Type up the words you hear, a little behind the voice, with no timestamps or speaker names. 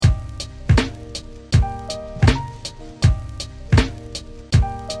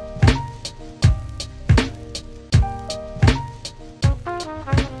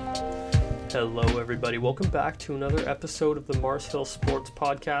Hello, everybody. Welcome back to another episode of the Mars Hill Sports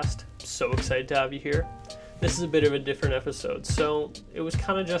Podcast. So excited to have you here. This is a bit of a different episode, so it was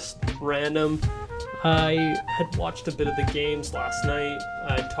kind of just random. I had watched a bit of the games last night.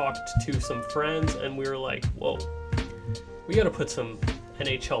 I talked to some friends, and we were like, whoa, we got to put some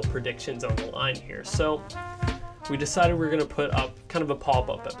NHL predictions on the line here. So we decided we are going to put up kind of a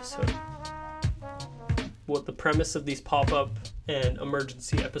pop-up episode. What the premise of these pop-up and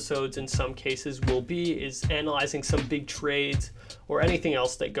emergency episodes in some cases will be is analyzing some big trades or anything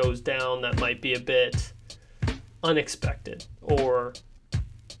else that goes down that might be a bit unexpected or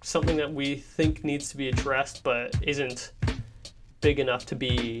something that we think needs to be addressed but isn't big enough to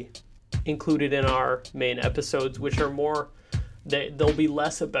be included in our main episodes, which are more, they'll be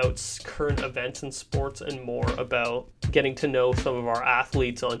less about current events in sports and more about getting to know some of our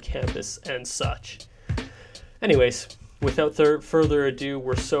athletes on campus and such. Anyways, without further ado,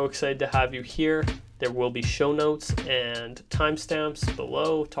 we're so excited to have you here. There will be show notes and timestamps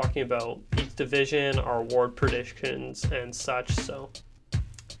below talking about each division, our award predictions, and such. So,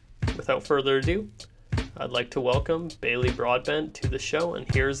 without further ado, I'd like to welcome Bailey Broadbent to the show,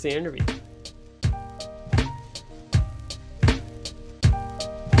 and here's the interview.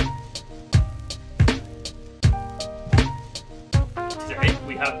 Today,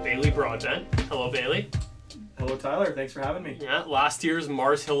 we have Bailey Broadbent. Hello, Bailey. Hello, Tyler. Thanks for having me. Yeah, last year's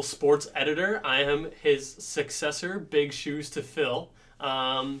Mars Hill sports editor. I am his successor. Big shoes to fill.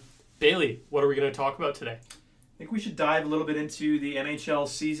 Bailey, what are we going to talk about today? I think we should dive a little bit into the NHL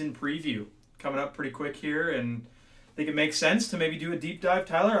season preview. Coming up pretty quick here, and I think it makes sense to maybe do a deep dive.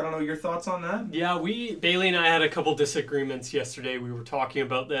 Tyler, I don't know your thoughts on that. Yeah, Bailey and I had a couple disagreements yesterday. We were talking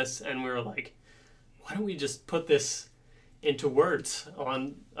about this, and we were like, why don't we just put this into words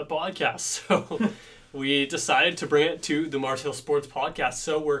on a podcast? So we decided to bring it to the Mars Hill Sports Podcast.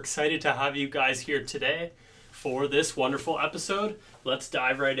 So we're excited to have you guys here today for this wonderful episode. Let's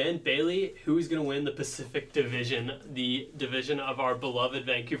dive right in. Bailey, who is going to win the Pacific Division, the division of our beloved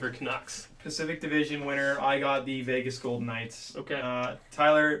Vancouver Canucks? Pacific Division winner, I got the Vegas Golden Knights. Okay.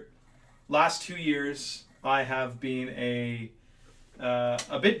 Tyler, last 2 years, I have been a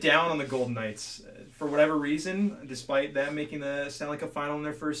bit down on the Golden Knights. For whatever reason, despite them making the Stanley Cup final in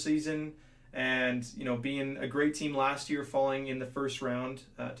their first season, and being a great team last year, falling in the first round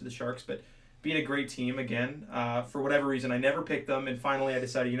to the Sharks, but being a great team again, for whatever reason I never picked them, and finally I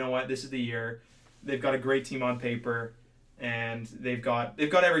decided, you know what, this is the year. They've got a great team on paper, and they've got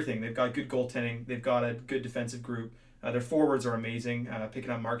everything. They've got good goaltending, they've got a good defensive group, their forwards are amazing.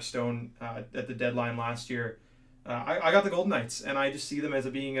 Picking up Mark Stone at the deadline last year, I got the Golden Knights, and I just see them as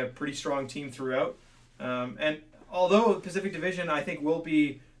being a pretty strong team throughout, and although the Pacific Division I think will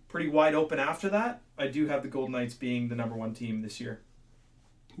be pretty wide open after that, I do have the Golden Knights being the number one team this year.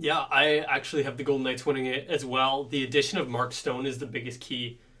 Yeah, I actually have the Golden Knights winning it as well. The addition of Mark Stone is the biggest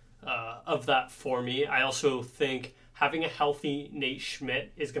key of that for me. I also think having a healthy Nate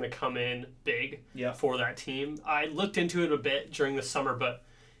Schmidt is going to come in big for that team. I looked into it a bit during the summer, but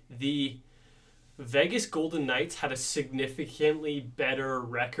the Vegas Golden Knights had a significantly better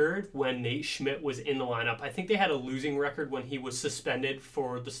record when Nate Schmidt was in the lineup. I think they had a losing record when he was suspended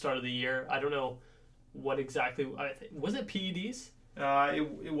for the start of the year. I don't know what exactly. Was it PEDs?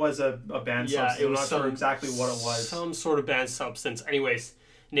 It was a banned substance. I'm not sure exactly what it was. Some sort of banned substance. Anyways,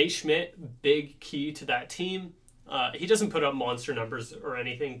 Nate Schmidt, big key to that team. He doesn't put up monster numbers or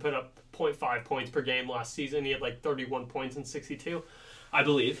anything. Put up 0.5 points per game last season. He had like 31 points in 62, I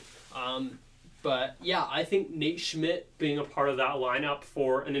believe. But yeah, I think Nate Schmidt being a part of that lineup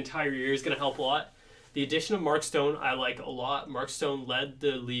for an entire year is going to help a lot. The addition of Mark Stone, I like a lot. Mark Stone led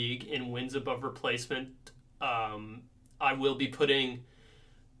the league in wins above replacement. I will be putting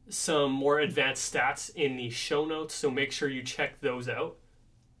some more advanced stats in the show notes, so make sure you check those out.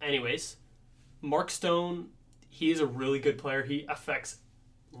 Anyways, Mark Stone, he is a really good player. He affects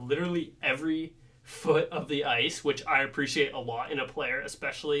literally every foot of the ice, which I appreciate a lot in a player,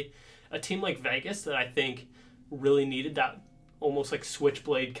 especially a team like Vegas that I think really needed that almost like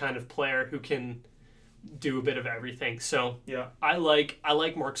switchblade kind of player who can do a bit of everything. So yeah, I like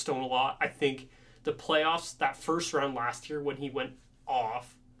Mark Stone a lot. I think the playoffs, that first round last year when he went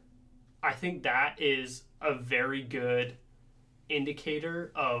off, I think that is a very good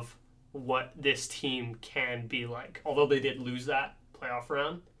indicator of what this team can be like. Although they did lose that playoff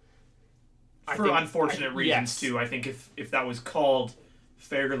round. For unfortunate reasons, too. I think if that was called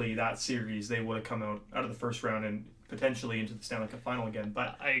fairly, that series, they would have come out of the first round and potentially into the Stanley Cup final again.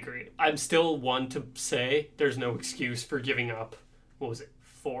 But I agree. I'm still one to say there's no excuse for giving up, what was it,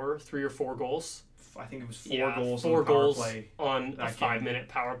 3 or 4 goals? I think it was four goals four on the power goals play on a 5-minute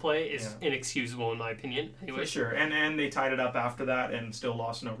power play is inexcusable in my opinion. Anyway. For sure, and they tied it up after that and still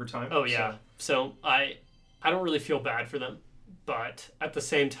lost in overtime. Oh yeah, so I don't really feel bad for them, but at the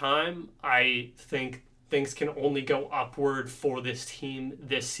same time, I think things can only go upward for this team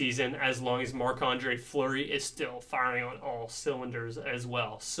this season as long as Marc-Andre Fleury is still firing on all cylinders as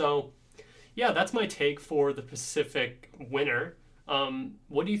well. So, yeah, that's my take for the Pacific winner.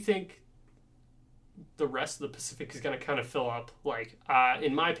 What do you think the rest of the Pacific is going to kind of fill up like?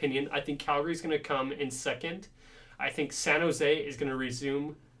 In my opinion, I think Calgary's going to come in second. I think San Jose is going to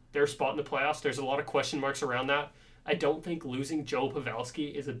resume their spot in the playoffs. There's a lot of question marks around that. I don't think losing Joe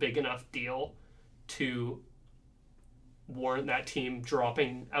Pavelski is a big enough deal to warrant that team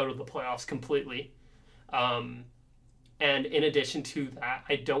dropping out of the playoffs completely. And in addition to that,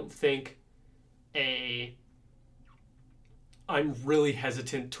 I don't think I'm really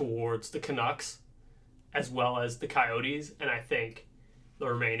hesitant towards the Canucks as well as the Coyotes, and I think the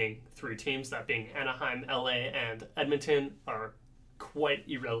remaining 3 teams, that being Anaheim, LA, and Edmonton, are quite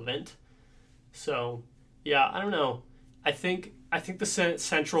irrelevant. So, yeah, I don't know. I think the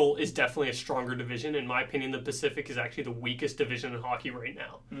Central is definitely a stronger division. In my opinion, the Pacific is actually the weakest division in hockey right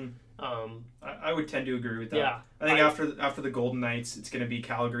now. I would tend to agree with that. Yeah, I think after the Golden Knights, it's going to be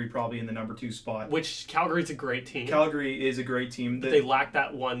Calgary probably in the number 2 spot. Which Calgary's a great team. Calgary is a great team. But they lack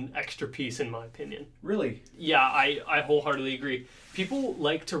that one extra piece, in my opinion. Really? Yeah, I wholeheartedly agree. People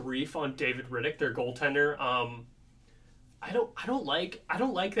like to reef on David Riddick, their goaltender. I don't like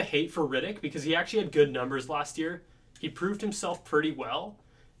the hate for Riddick because he actually had good numbers last year. He proved himself pretty well.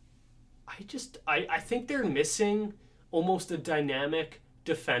 I think they're missing almost a dynamic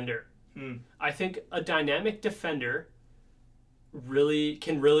defender. I think a dynamic defender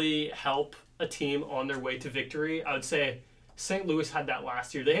can really help a team on their way to victory. I would say St. Louis had that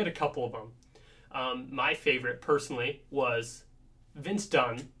last year. They had a couple of them. My favorite, personally, was Vince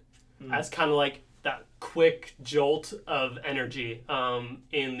Dunn as kind of like that quick jolt of energy.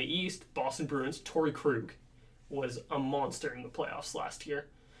 In the East, Boston Bruins, Torrey Krug was a monster in the playoffs last year.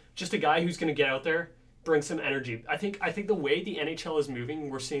 Just a guy who's going to get out there, bring some energy. I think the way the NHL is moving,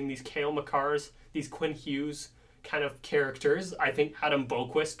 we're seeing these Cale Makars, these Quinn Hughes kind of characters. I think Adam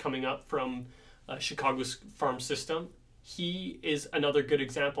Boquist coming up from Chicago's farm system, he is another good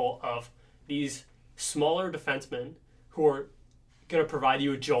example of these smaller defensemen who are going to provide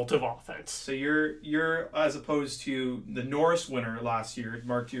you a jolt of offense. So you're as opposed to the Norris winner last year,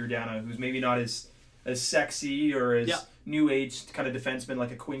 Mark Giordano, who's maybe not as sexy or as new age kind of defenseman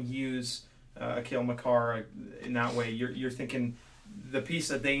like a Quinn Hughes, a Cale Makar. In that way, you're thinking the piece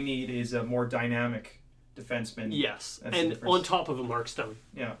that they need is a more dynamic defenseman. Yes, and on top of a Mark Stone.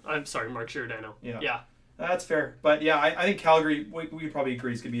 Yeah, I'm sorry, Mark Giordano. Yeah. That's fair. But yeah, I think Calgary, we could probably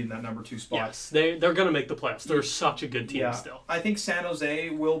agree, is going to be in that number 2 spot. Yes, they're going to make the playoffs. They're such a good team still. I think San Jose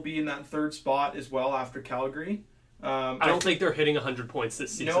will be in that 3rd spot as well after Calgary. I don't think they're hitting 100 points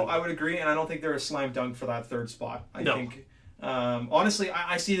this season. No, I would agree, and I don't think they're a slam dunk for that 3rd spot. I think, honestly,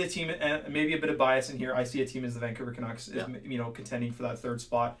 I see the team, and maybe a bit of bias in here, I see a team as the Vancouver Canucks, contending for that 3rd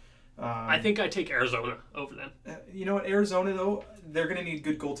spot. I think I take Arizona over them. You know what, Arizona, though, they're going to need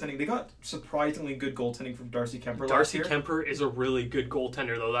good goaltending. They got surprisingly good goaltending from Darcy Kemper last year. Darcy Kemper is a really good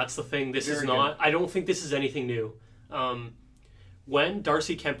goaltender, though. That's the thing. I don't think this is anything new. When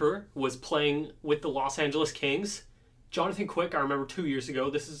Darcy Kemper was playing with the Los Angeles Kings, Jonathan Quick, I remember 2 years ago,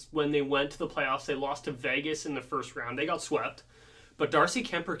 this is when they went to the playoffs. They lost to Vegas in the first round. They got swept. But Darcy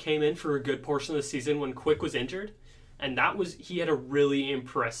Kemper came in for a good portion of the season when Quick was injured. And he had a really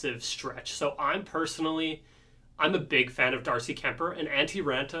impressive stretch. So I'm a big fan of Darcy Kemper. And Antti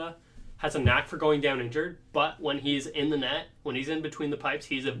Ranta has a knack for going down injured. But when he's in the net, when he's in between the pipes,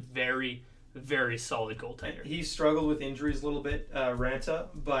 he's a very, very solid goaltender. He struggled with injuries a little bit, Ranta.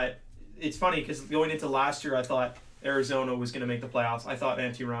 But it's funny because going into last year, I thought Arizona was going to make the playoffs. I thought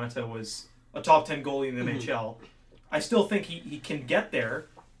Antti Ranta was a top 10 goalie in the NHL. I still think he can get there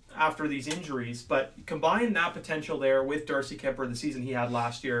after these injuries, but combine that potential there with Darcy Kemper the season he had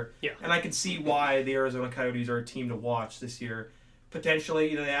last year, and I can see why the Arizona Coyotes are a team to watch this year.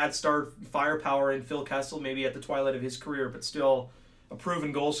 Potentially, they add star firepower in Phil Kessel, maybe at the twilight of his career, but still a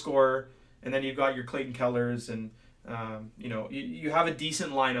proven goal scorer, and then you've got your Clayton Kellers, and you have a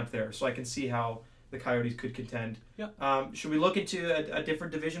decent lineup there, so I can see how the Coyotes could contend. Should we look into a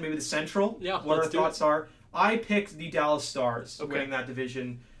different division, maybe the Central? What our thoughts are? I picked the Dallas Stars winning that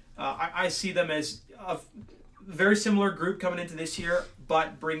division. I see them as a very similar group coming into this year,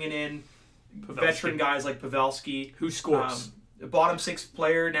 but bringing in veteran guys like Pavelski. Who scores? A bottom 6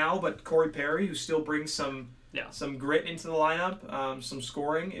 player now, but Corey Perry, who still brings some Yeah. Some grit into the lineup, some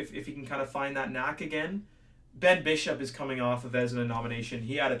scoring, if he can kind of find that knack again. Ben Bishop is coming off of Vezina nomination.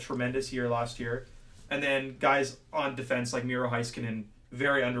 He had a tremendous year last year. And then guys on defense like Miro Heiskanen,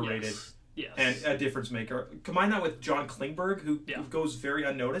 very underrated. Yes. And a difference maker. Combine that with John Klingberg, who goes very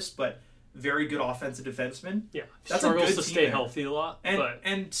unnoticed, but very good offensive defenseman. Yeah. That's struggles a good to team stay there. healthy a lot.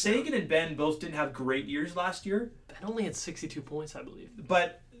 And Sagan and Ben both didn't have great years last year. Ben only had 62 points, I believe.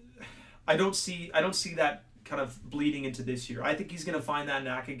 But I don't see that kind of bleeding into this year. I think he's going to find that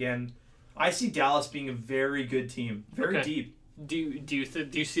knack again. I see Dallas being a very good team, very deep. Do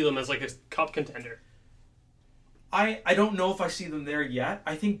you see them as like a cup contender? I don't know if I see them there yet.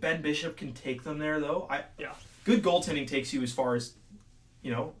 I think Ben Bishop can take them there though. Good goaltending takes you as far as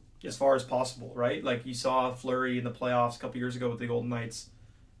as far as possible, right? Like you saw Fleury in the playoffs a couple years ago with the Golden Knights.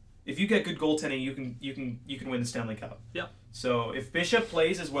 If you get good goaltending, you can win the Stanley Cup. Yeah. So if Bishop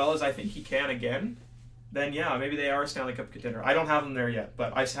plays as well as I think he can again, then yeah, maybe they are a Stanley Cup contender. I don't have them there yet,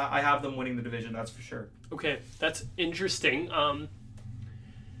 but I have them winning the division, that's for sure. Okay, that's interesting.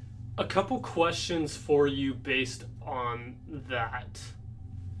 A couple questions for you based on that.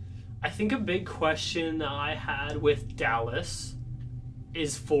 I think a big question that I had with Dallas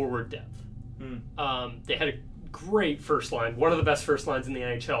is forward depth. They had a great first line, one of the best first lines in the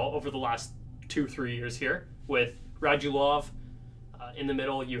NHL over the last 2-3 years here, with Radulov. In the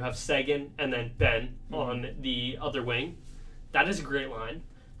middle, you have Sagan and then Ben on the other wing. That is a great line.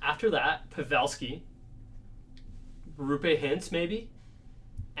 After that, Pavelski, Rupe Hintz maybe,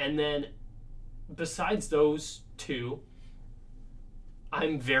 and then besides those two,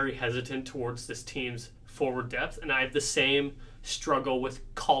 I'm very hesitant towards this team's forward depth, and I have the same struggle with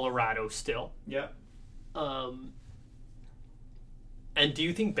Colorado still. Yeah. And do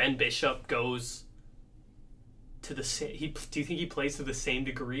you think Ben Bishop goes to the same? Do you think he plays to the same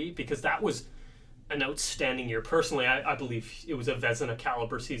degree? Because that was an outstanding year. Personally, I believe it was a Vezina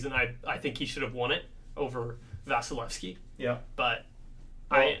caliber season. I think he should have won it over Vasilevsky. Yeah. But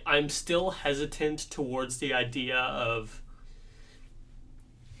I'm still hesitant towards the idea of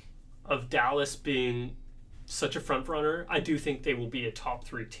Dallas being such a front runner. I do think they will be a top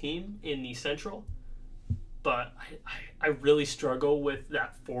 3 team in the Central, but I really struggle with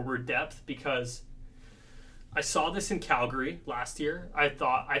that forward depth because I saw this in Calgary last year. I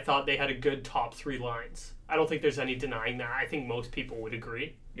thought they had a good top 3 lines. I don't think there's any denying that. I think most people would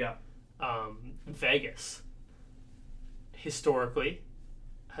agree. Yeah. Vegas historically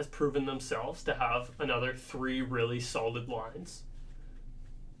has proven themselves to have another 3 really solid lines.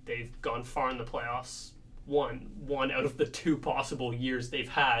 They've gone far in the playoffs. One out of the 2 possible years they've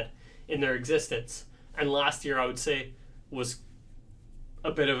had in their existence. And last year, I would say, was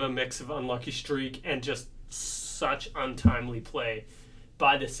a bit of a mix of unlucky streak and just such untimely play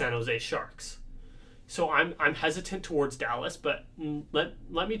by the San Jose Sharks. So I'm hesitant towards Dallas, but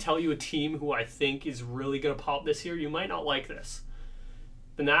let me tell you a team who I think is really going to pop this year. You might not like this.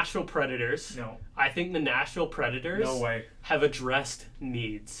 The Nashville Predators. No. I think the Nashville Predators No way. have addressed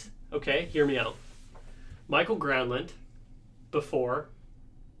needs. Okay, hear me out. Michael Granlund, before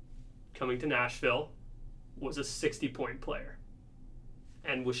coming to Nashville, was a 60-point player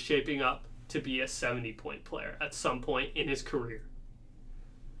and was shaping up to be a 70-point player at some point in his career.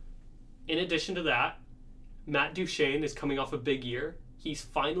 In addition to that, Matt Duchene is coming off a big year. He's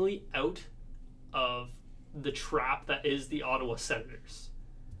finally out of the trap that is the Ottawa Senators.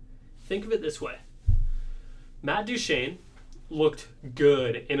 Think of it this way. Matt Duchene looked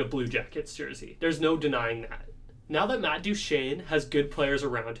good in a Blue Jackets jersey. There's no denying that. Now that Matt Duchene has good players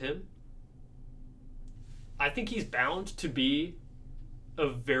around him, I think he's bound to be a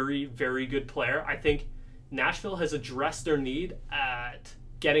very, very good player. I think Nashville has addressed their need at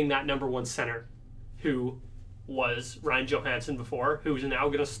getting that number 1 center, who was Ryan Johansson before, who's now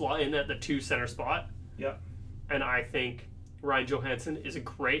going to slot in at the 2 center spot. Yeah. And I think Ryan Johansson is a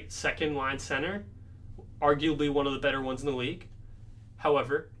great second-line center, arguably one of the better ones in the league.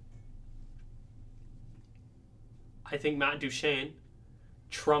 However, I think Matt Duchene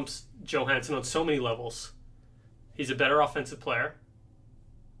trumps Johansson on so many levels. He's a better offensive player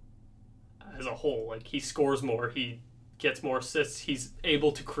as a whole. Like, he scores more, he gets more assists, he's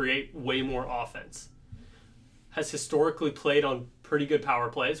able to create way more offense. Has historically played on pretty good power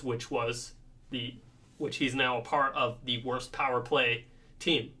plays, which he's now a part of the worst power play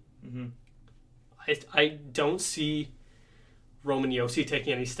team. Mm-hmm. I don't see Roman Josi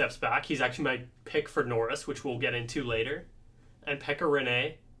taking any steps back. He's actually my pick for Norris, which we'll get into later. And Pekka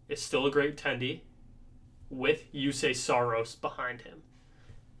Rinne is still a great tendy with Jussi Saros behind him.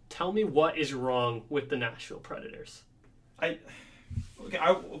 Tell me what is wrong with the Nashville Predators. Okay,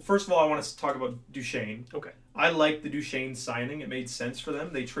 first of all, I want to talk about Duchesne. Okay. I like the Duchesne signing. It made sense for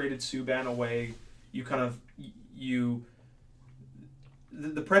them. They traded Subban away.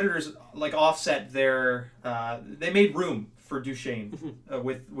 The Predators like offset their. They made room for Duchesne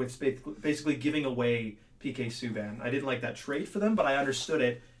with basically giving away PK Subban. I didn't like that trade for them, but I understood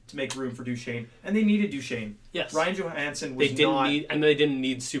it to make room for Duchesne, and they needed Duchesne. Yes. Ryan Johansson they didn't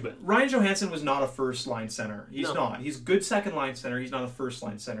need Subban. Ryan Johansson was not a first line center. He's No. not. He's a good second line center. He's not a first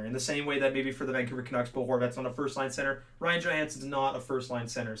line center. In the same way that maybe for the Vancouver Canucks, Bo Horvat's not a first line center. Ryan Johansson's not a first line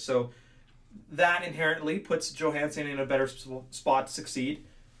center. So that inherently puts Johansson in a better spot to succeed,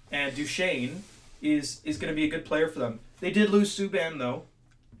 and Duchesne is going to be a good player for them. They did lose Subban though,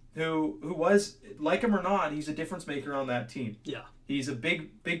 who was, like him or not, he's a difference maker on that team. Yeah. He's a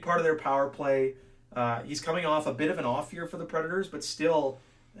big part of their power play. He's coming off a bit of an off year for the Predators, but still,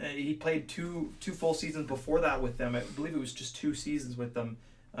 he played two full seasons before that with them. I believe it was just 2 seasons with them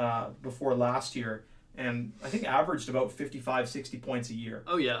before last year, and I think averaged about 55, 60 points a year.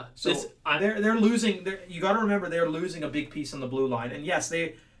 Oh yeah. So they're losing. You got to remember they're losing a big piece on the blue line, and yes,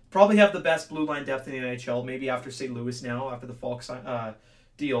 they probably have the best blue line depth in the NHL. Maybe after St. Louis now, after the Falk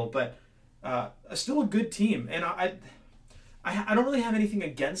deal, but still a good team, and I don't really have anything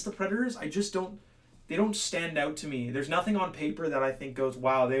against the Predators. I just don't. They don't stand out to me. There's nothing on paper that I think goes,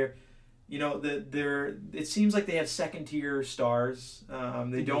 wow, they're. It seems like they have second tier stars.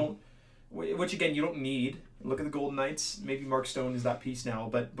 They don't, which again you don't need. Look at the Golden Knights. Maybe Mark Stone is that piece now,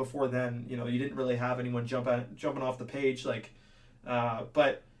 but before then, you didn't really have anyone jumping off the page like.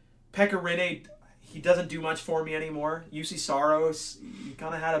 But Pekka Rinne, he doesn't do much for me anymore. UC Saros, he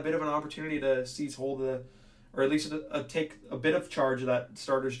kind of had a bit of an opportunity to seize hold of or at least take a bit of charge of that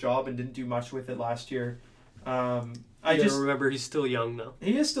starter's job and didn't do much with it last year. I just remember he's still young though.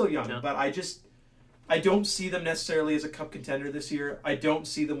 He is still young, but I don't see them necessarily as a cup contender this year. I don't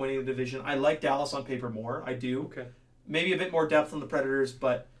see them winning the division. I like Dallas on paper more. I do. Okay. Maybe a bit more depth on the Predators,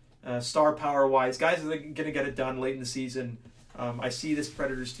 but star power wise, guys are going to get it done late in the season. I see this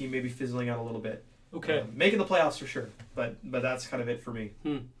Predators team maybe fizzling out a little bit. Okay. Making the playoffs for sure, but that's kind of it for me.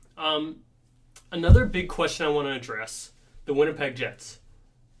 Another big question I want to address: the Winnipeg Jets.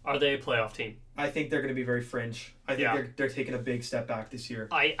 Are they a playoff team? I think they're going to be very fringe. I think they're taking a big step back this year.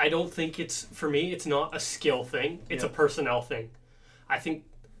 I don't think for me, it's not a skill thing. It's a personnel thing. I think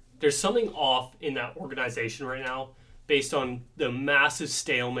there's something off in that organization right now based on the massive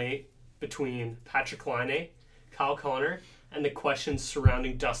stalemate between Patrick Laine, Kyle Connor, and the questions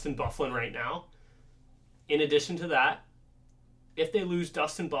surrounding Dustin Byfuglien right now. In addition to that, if they lose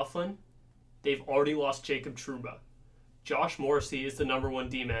Dustin Byfuglien, they've already lost Jacob Trouba. Josh Morrissey is the number 1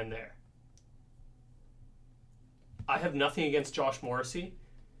 D-man there. I have nothing against Josh Morrissey,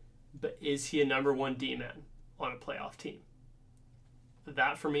 but is he a number 1 D-man on a playoff team?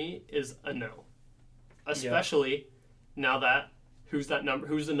 That for me is a no. Especially now that who's the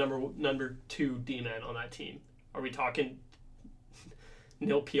number 2 D-man on that team? Are we talking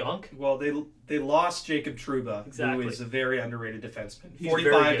Neil Pionk? Well, they lost Jacob Trouba, exactly. who is a very underrated defenseman. He's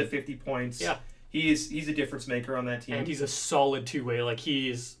 45 to 50 points. Yeah. He's a difference maker on that team. And he's a solid two-way. Like,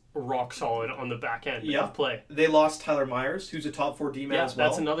 he's rock solid on the back end of play. They lost Tyler Myers, who's a top 4 D-man as well.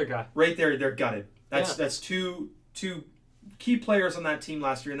 That's another guy. Right there, they're gutted. That's two key players on that team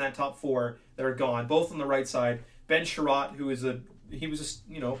last year in that top 4 that are gone, both on the right side. Ben Sherratt, who is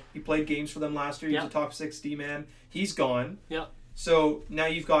he played games for them last year. He was a top 6 D-man. He's gone. Yeah. So now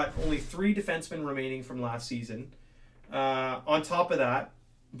you've got only 3 defensemen remaining from last season. On top of that,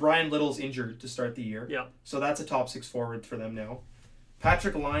 Brian Little's injured to start the year. Yeah. So that's a top 6 forward for them now.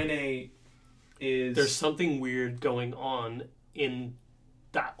 Patrick Laine is... There's something weird going on in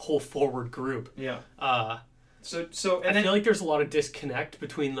that whole forward group. Yeah. So I feel like there's a lot of disconnect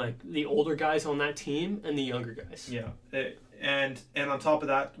between like the older guys on that team and the younger guys. Yeah. And on top of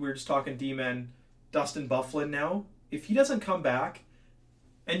that, we were just talking D-men, Dustin Byfuglien now. If he doesn't come back,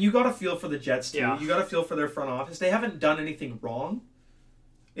 and you got to feel for the Jets too. Yeah. You got to feel for their front office. They haven't done anything wrong.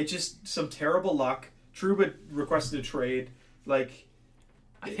 It's just some terrible luck. Trouba requested a trade. Like,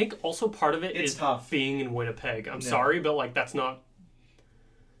 I think also part of it is tough being in Winnipeg. I'm sorry, but like that's not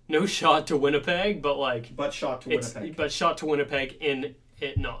no shot to Winnipeg, but like shot to Winnipeg. But shot to Winnipeg in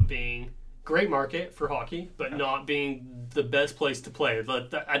it not being great market for hockey, but not being the best place to play.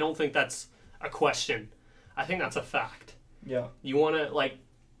 But I don't think that's a question. I think that's a fact. Yeah. You want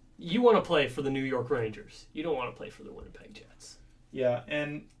to play for the New York Rangers. You don't want to play for the Winnipeg Jets. Yeah,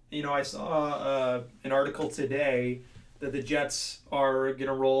 and I saw an article today that the Jets are going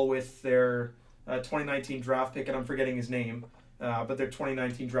to roll with their 2019 draft pick, and I'm forgetting his name, but their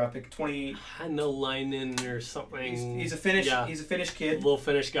 2019 draft pick, Hanalainen or something. He's a Finnish kid, little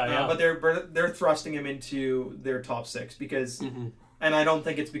Finnish guy. Yeah, but they're thrusting him into their top 6 because, and I don't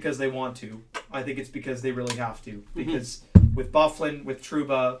think it's because they want to. I think it's because they really have to. Because with Bufflin, with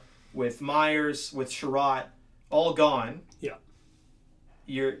Trouba, with Myers, with Sherratt, all gone. Yeah,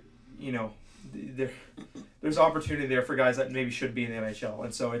 there's opportunity there for guys that maybe should be in the NHL,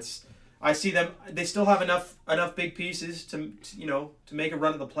 and so I see them. They still have enough big pieces to make a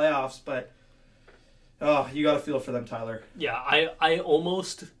run at the playoffs, but you got to feel for them, Tyler. Yeah, I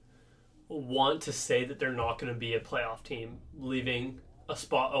almost want to say that they're not going to be a playoff team, leaving a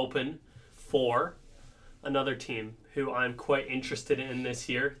spot open for another team who I'm quite interested in this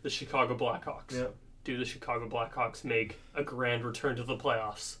year, the Chicago Blackhawks. Yeah. Do the Chicago Blackhawks make a grand return to the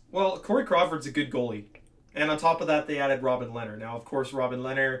playoffs? Well, Corey Crawford's a good goalie, and on top of that, they added Robin Lehner. Now, of course, Robin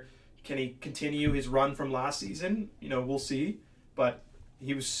Lehner. Can he continue his run from last season? We'll see. But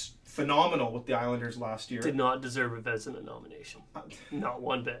he was phenomenal with the Islanders last year. Did not deserve a Vezina nomination. Not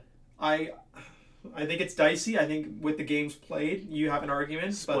one bit. I think it's dicey. I think with the games played, you have an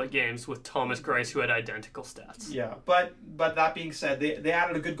argument. Split games with Thomas Greiss, who had identical stats. Yeah, but that being said, they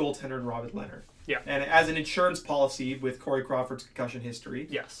added a good goaltender in Robin Lehner. Yeah. And as an insurance policy with Corey Crawford's concussion history.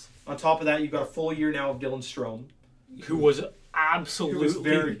 Yes. On top of that, you've got a full year now of Dylan Strome. Who was absolutely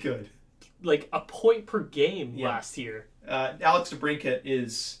very good. Like a point per game last year. Alex DeBrincat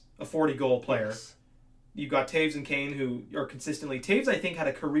is a 40-goal player. Yes. You've got Taves and Kane who are consistently... Taves, I think, had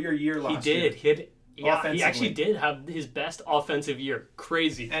a career year last year. He actually did have his best offensive year.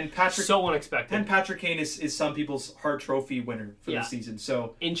 Crazy. And so unexpected. And Patrick Kane is some people's Hart Trophy winner for the season.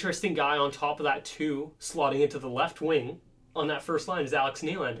 So interesting guy on top of that, too, slotting into the left wing on that first line is Alex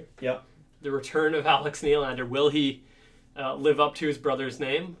Nylander. Yeah. The return of Alex Nylander. Will he live up to his brother's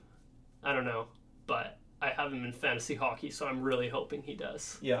name? I don't know, but I have him in fantasy hockey, so I'm really hoping he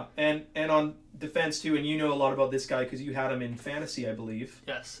does. Yeah, and on defense too, and you know a lot about this guy because you had him in fantasy, I believe.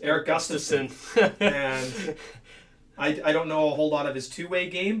 Yes, Eric Gustafsson. And I don't know a whole lot of his two-way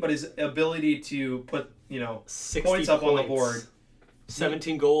game, but his ability to put 60 points up on the board,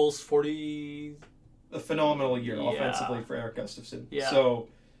 17 goals, 40. A phenomenal year offensively for Eric Gustafsson. Yeah. So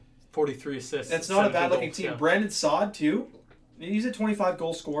 43 assists. That's not a bad-looking team. Yeah. Brandon Saad too. He's a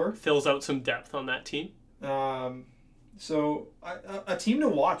 25-goal scorer. Fills out some depth on that team. So a team to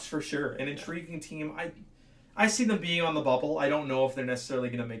watch for sure. An intriguing team. I see them being on the bubble. I don't know if they're necessarily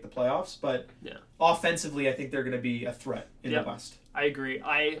going to make the playoffs, but offensively, I think they're going to be a threat in the West. I agree.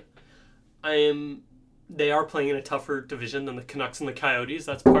 They are playing in a tougher division than the Canucks and the Coyotes.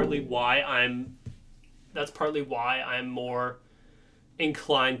 That's partly why I'm more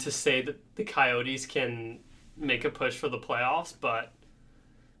inclined to say that the Coyotes can make a push for the playoffs, but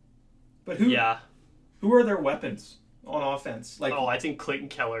who are their weapons on offense? I think Clayton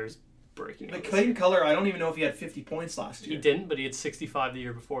Keller is breaking. Clayton Keller, I don't even know if he had 50 points last year. He didn't, but he had 65 the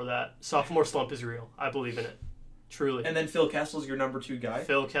year before that. Sophomore slump is real. I believe in it, truly. And then Phil Kessel's your number 2 guy.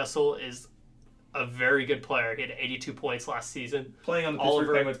 Phil Kessel is a very good player. He had 82 points last season. Playing on the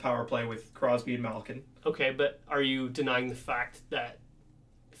Pittsburgh Penguins power play with Crosby and Malkin. Okay, but are you denying the fact that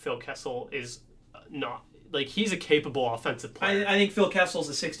Phil Kessel is not... he's a capable offensive player. I think Phil Kessel's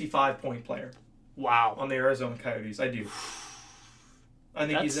a 65-point player. Wow. On the Arizona Coyotes. I do. I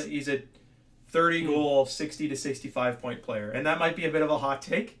think he's a 30-goal, 60 to 65-point player. And that might be a bit of a hot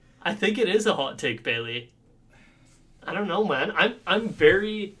take. I think it is a hot take, Bailey. I don't know, man. I'm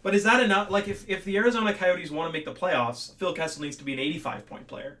very... But is that enough? If the Arizona Coyotes want to make the playoffs, Phil Kessel needs to be an 85-point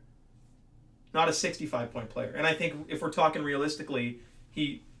player. Not a 65-point player. And I think if we're talking realistically,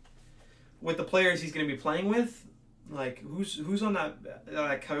 with the players he's going to be playing with, who's on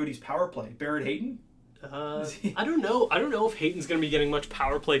that Coyotes power play? Barrett Hayton? I don't know. I don't know if Hayton's going to be getting much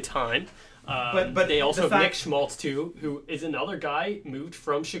power play time. But they also have Nick Schmaltz too, who is another guy moved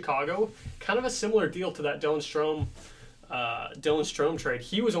from Chicago. Kind of a similar deal to that Dylan Strome trade.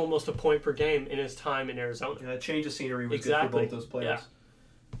 He was almost a point per game in his time in Arizona. Yeah, change of scenery was good for both those players.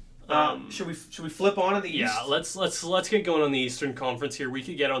 Yeah. Should we flip on to the East? Yeah, let's get going on the Eastern Conference here. We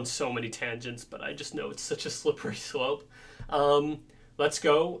could get on so many tangents, but I just know it's such a slippery slope. Let's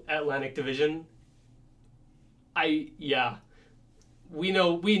go Atlantic Division. We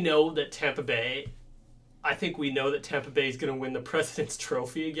know that Tampa Bay. I think we know that Tampa Bay is going to win the President's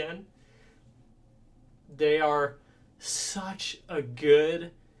Trophy again. They are such a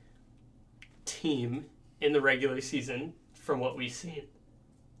good team in the regular season from what we've seen.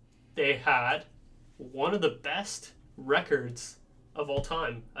 They had one of the best records of all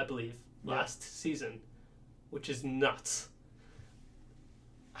time, I believe, last season, which is nuts.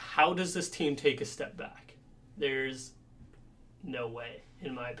 How does this team take a step back? There's no way,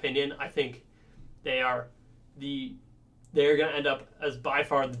 in my opinion. I think they're going to end up as by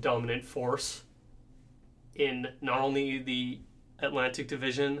far the dominant force in not only the Atlantic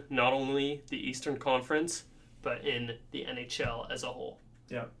Division, not only the Eastern Conference, but in the NHL as a whole.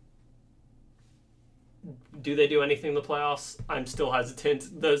 Yeah. Do they do anything in the playoffs? I'm still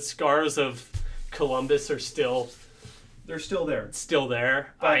hesitant. The scars of Columbus are still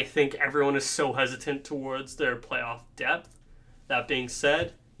there. But I think everyone is so hesitant towards their playoff depth. That being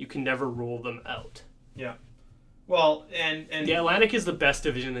said, you can never rule them out. Yeah. Well, and the Atlantic is the best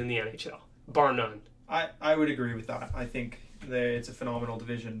division in the NHL, bar none. I would agree with that. I think it's a phenomenal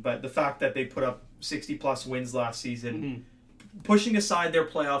division. But the fact that they put up 60-plus wins last season, pushing aside their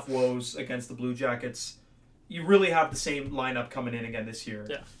playoff woes against the Blue Jackets, you really have the same lineup coming in again this year.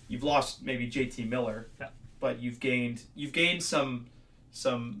 Yeah. You've lost maybe JT Miller, but you've gained some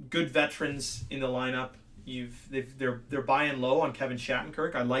good veterans in the lineup. They're buying low on Kevin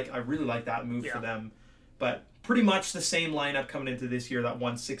Shattenkirk. I really like that move for them. But pretty much the same lineup coming into this year that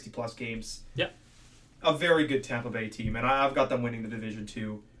won 60-plus games. Yeah. A very good Tampa Bay team, and I've got them winning the division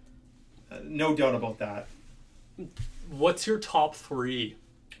too. No doubt about that. What's your top three?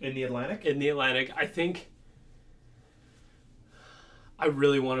 In the Atlantic? In the Atlantic, I think I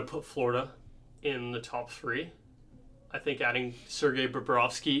really want to put Florida in the top three. I think adding Sergei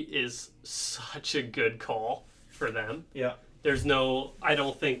Bobrovsky is such a good call for them. Yeah. I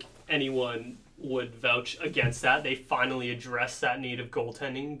don't think anyone would vouch against that. They finally addressed that need of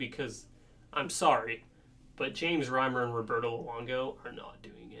goaltending because, I'm sorry, but James Reimer and Roberto Luongo are not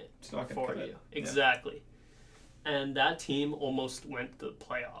doing it for you. Exactly. Yeah. And that team almost went to the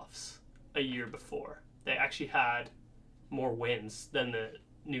playoffs a year before. They actually had more wins than the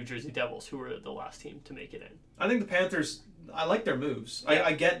New Jersey Devils, who were the last team to make it in. I think the Panthers, I like their moves. Yeah.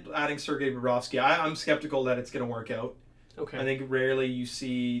 I get adding Sergei Bobrovsky. I'm skeptical that it's going to work out. Okay. I think rarely you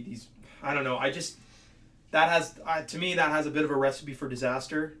see these, I don't know, to me, that has a bit of a recipe for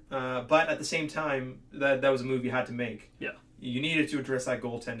disaster. But at the same time, that was a move you had to make. Yeah. You needed to address that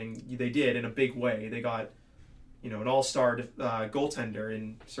goaltending. They did in a big way. They got, an all-star goaltender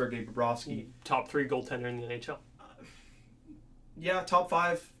in Sergei Bobrovsky. Top 3 goaltender in the NHL. Yeah, top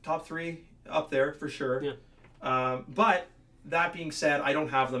 5, top 3, up there for sure. Yeah. But that being said, I don't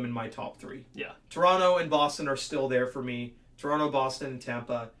have them in my top 3. Yeah. Toronto and Boston are still there for me. Toronto, Boston, and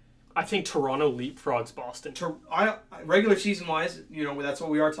Tampa. I think Toronto leapfrogs Boston. Regular season-wise, that's what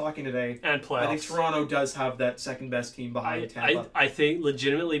we are talking today. And playoffs. I think Toronto does have that second-best team behind Tampa. I think,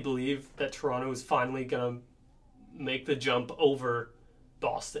 legitimately believe that Toronto is finally going to make the jump over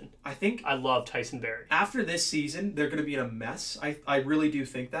Boston. I love Tyson Barrie. After this season, they're going to be in a mess. I really do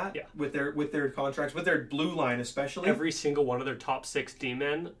think that. Yeah. With their contracts, with their blue line especially. Every single one of their top 6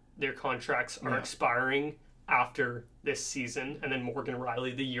 D-men, their contracts are expiring after this season, and then Morgan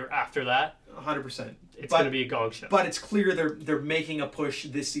Riley the year after that. 100%. It's going to be a gong show. But it's clear they're making a push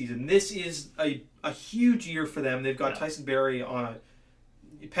this season. This is a huge year for them. They've got Tyson Barrie on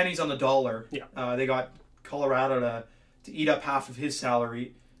pennies on the dollar. Yeah. They got Colorado to eat up half of his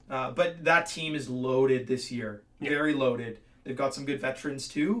salary. But that team is loaded this year. Yeah. Very loaded. They've got some good veterans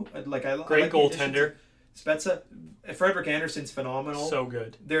too. Great goaltender. Spezza. Frederick Anderson's phenomenal. So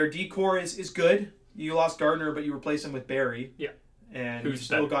good. Their decor is good. You lost Gardner, but you replaced him with Barrie. Yeah. And you've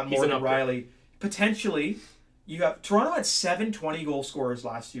still got Morgan Riley. Potentially, you have Toronto had 7 20-goal scorers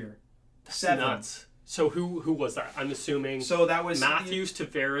last year. That's 7. Nuts. So who was that? I'm assuming. So that was Matthews,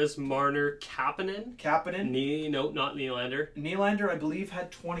 Tavares, Marner, Kapanen. Not Nylander. Nylander, I believe,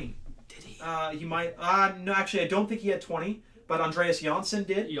 had 20. Did he? He might. No, actually, I don't think he had 20. But Andreas Janssen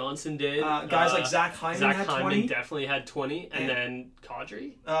did. Guys like Zach Hyman had 20. Definitely had 20. And then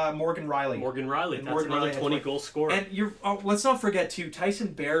Kadri? Morgan Riley. That's another 20-goal scorer. And let's not forget, too,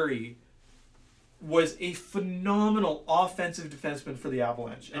 Tyson Barrie was a phenomenal offensive defenseman for the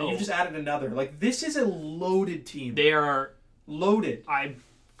Avalanche. And you just added another. This is a loaded team. They are loaded. I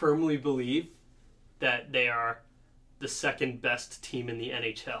firmly believe that they are the second best team in the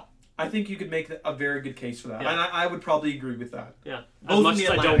NHL. I think you could make a very good case for that. Yeah. And I would probably agree with that. Yeah. As much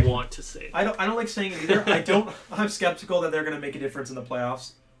as I don't want to say it. I don't like saying it either. I'm skeptical that they're going to make a difference in the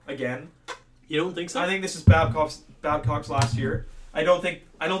playoffs again. You don't think so? I think this is Babcock's last year. I don't think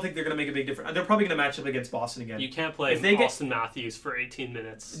they're going to make a big difference. They're probably going to match up against Boston again. You can't play Austin Matthews for 18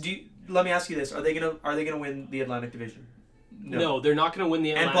 minutes. Let me ask you this: Are they going to win the Atlantic Division? No, they're not going to win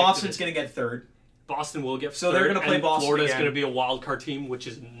the Atlantic Division. And Boston's going to get third. Boston will get so third. They're going to play Boston Florida's again. going to be a wild card team, which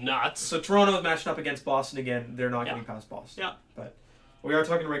is nuts. So Toronto is matched up against Boston again. They're not getting past Boston. Yeah. But we are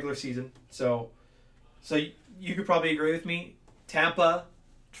talking regular season, so you could probably agree with me. Tampa,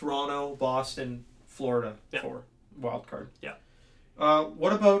 Toronto, Boston, Florida for wild card. Yeah.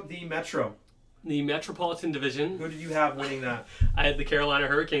 What about the Metro? The Metropolitan Division. Who did you have winning that? I had the Carolina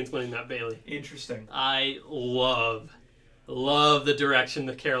Hurricanes winning that, Bailey. Interesting. I love the direction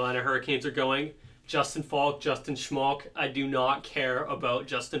the Carolina Hurricanes are going. Justin Falk, Justin Schmalk. I do not care about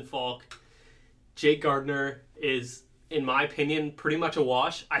Justin Falk. Jake Gardiner is, in my opinion, pretty much a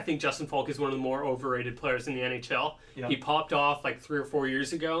wash. I think Justin Falk is one of the more overrated players in the NHL. Yeah. He popped off like 3 or 4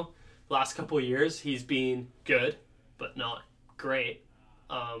 years ago. The last couple of years, he's been good, but not great.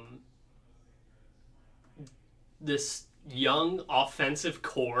 This young offensive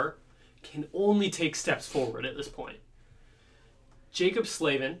core can only take steps forward at this point. Jacob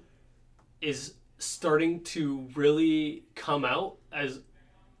Slavin is starting to really come out as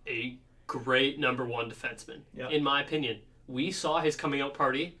a great number one defenseman, in my opinion. We saw his coming out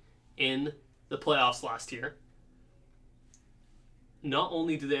party in the playoffs last year. Not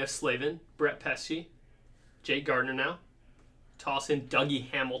only do they have Slavin, Brett Pesce, Jake Gardiner now, toss in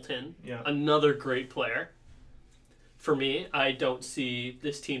Dougie Hamilton, another great player. For me, I don't see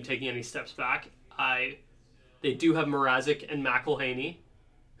this team taking any steps back. They do have Mrazek and McElhaney,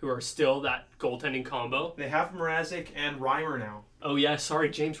 who are still that goaltending combo. They have Mrazek and Reimer now. Oh, yeah, sorry,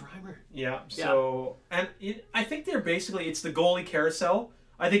 James Reimer. Yeah, so... And I think they're basically... It's the goalie carousel.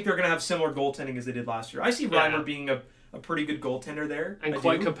 I think they're going to have similar goaltending as they did last year. I see Reimer being a pretty good goaltender there. And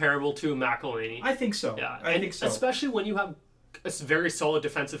quite comparable to McElhaney. I think so. Yeah, I think so. Especially when you have a very solid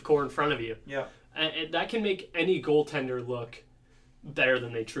defensive core in front of you. Yeah. And that can make any goaltender look better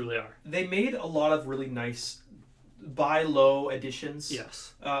than they truly are. They made a lot of really nice buy low additions.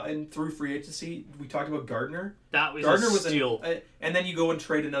 Yes. And through free agency, we talked about Gardiner. That was Gardiner a steal. And then you go and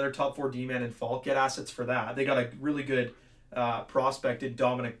trade another top 4 D-man in Falk, get assets for that. They got a really good prospect in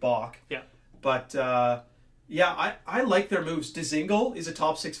Dominic Bach. Yeah. But, I like their moves. Dzingel is a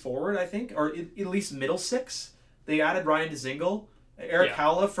top 6 forward, I think, or at least middle 6. They added Ryan Dzingel. Eric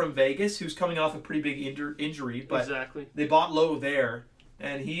Howla from Vegas, who's coming off a pretty big injury, but they bought low there,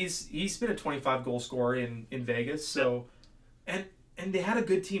 and he's been a 25 goal scorer in Vegas. So, and they had a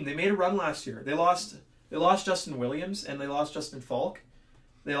good team. They made a run last year. They lost Justin Williams and they lost Justin Falk.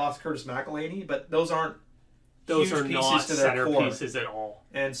 They lost Curtis McElhaney, but those are not centerpieces at all.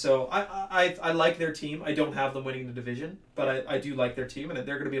 And so I like their team. I don't have them winning the division, but I do like their team, and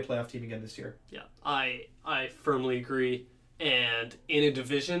they're going to be a playoff team again this year. Yeah, I firmly agree. And in a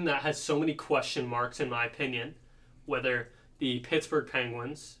division that has so many question marks, in my opinion, whether the Pittsburgh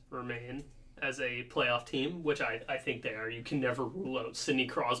Penguins remain as a playoff team, which I think they are. You can never rule out Sidney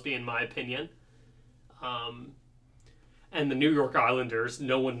Crosby, in my opinion. And the New York Islanders,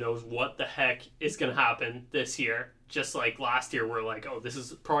 no one knows what the heck is going to happen this year. Just like last year, we're like, oh, this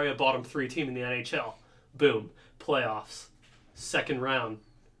is probably a bottom 3 team in the NHL. Boom. Playoffs. Second round.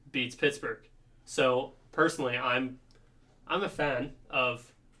 Beats Pittsburgh. So, personally, I'm a fan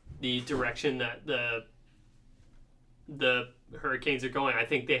of the direction that the Hurricanes are going. I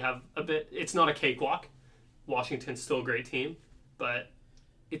think they have a bit... It's not a cakewalk. Washington's still a great team, but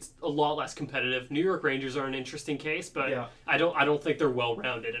it's a lot less competitive. New York Rangers are an interesting case, but I don't think they're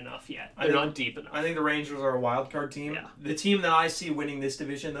well-rounded enough yet. They're not deep enough. I think the Rangers are a wild card team. Yeah. The team that I see winning this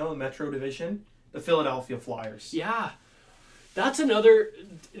division, though, the Metro Division, the Philadelphia Flyers. Yeah. That's another...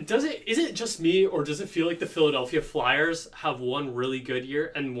 Is it just me, or does it feel like the Philadelphia Flyers have one really good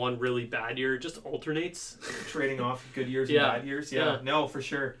year and one really bad year? It just alternates? Trading off good years and bad years? Yeah. No, for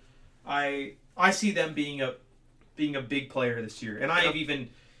sure. I see them being a big player this year. And I have even...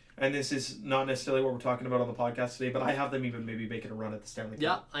 And this is not necessarily what we're talking about on the podcast today, but I have them even maybe making a run at the Stanley Cup.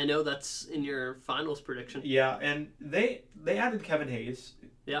 Yeah, I know that's in your finals prediction. Yeah, and they added Kevin Hayes.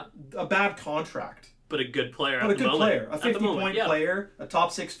 Yeah. A bad contract. But a good player a 50-point player, a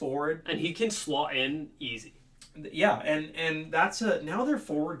top 6 forward. And he can slot in easy. Yeah, and that's now their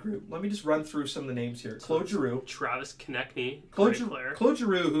forward group. Let me just run through some of the names here. Claude Giroux. Travis Konechny, great player. Claude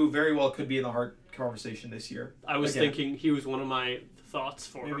Giroux, who very well could be in the Hart conversation this year. I was thinking he was one of my thoughts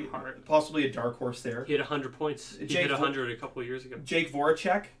for Hart. Possibly a dark horse there. He had 100 points. He hit 100 a couple of years ago. Jake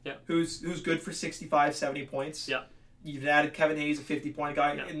Voracek, who's good for 65, 70 points. Yeah. You've added Kevin Hayes, a 50-point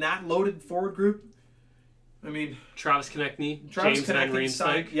guy. Yeah. In that loaded forward group, I mean... Travis Konechny, James Van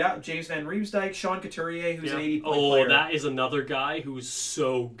Riemsdyk. Yeah, James Van Riemsdyk, Sean Couturier, who's an 80-point player. Oh, that is another guy who's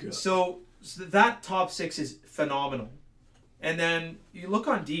so good. So that top 6 is phenomenal. And then you look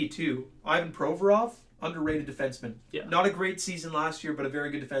on D, too. Ivan Provorov, underrated defenseman. Yeah. Not a great season last year, but a very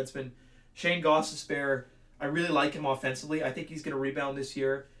good defenseman. Shane Gostisbehere, I really like him offensively. I think he's going to rebound this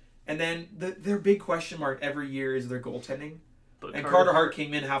year. And then their big question mark every year is their goaltending. But And Carter Hart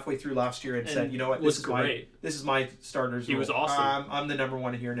came in halfway through last year and said, you know what, this is my starters. He was awesome. I'm the number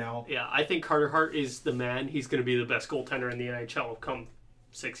one here now. Yeah, I think Carter Hart is the man. He's going to be the best goaltender in the NHL come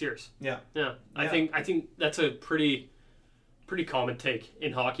 6 years. Yeah. I think that's a pretty common take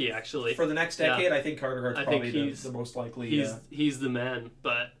in hockey, actually. For the next decade, I think Carter Hart's probably the most likely. He's the man.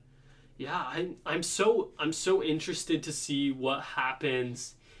 But yeah, I'm so interested to see what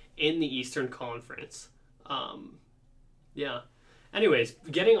happens in the Eastern Conference. Yeah. Anyways,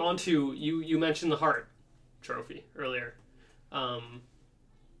 getting on to you mentioned the Hart Trophy earlier.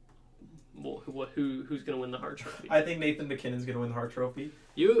 Who's going to win the Hart Trophy? I think Nathan MacKinnon's going to win the Hart Trophy.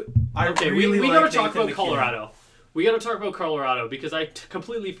 We got to talk about Colorado. We got to talk about Colorado because I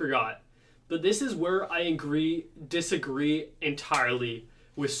completely forgot. But this is where I disagree entirely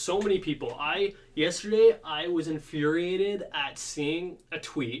with so many people. Yesterday I was infuriated at seeing a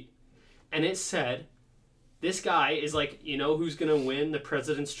tweet, and it said, this guy is like, you know who's going to win the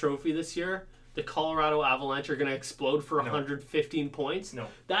President's Trophy this year? The Colorado Avalanche are going to explode for 115 points? No.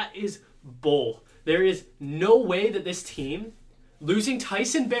 That is bull. There is no way that this team, losing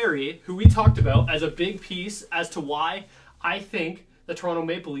Tyson Barrie, who we talked about as a big piece as to why I think the Toronto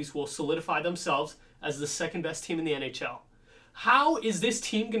Maple Leafs will solidify themselves as the second best team in the NHL. How is this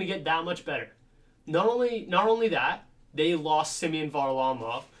team going to get that much better? Not only that, they lost Semyon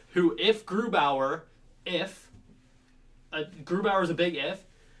Varlamov, who Grubauer is a big if.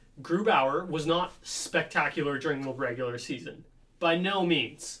 Grubauer was not spectacular during the regular season. By no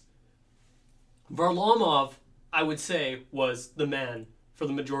means. Varlamov, I would say, was the man for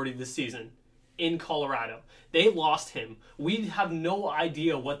the majority of the season in Colorado. They lost him. We have no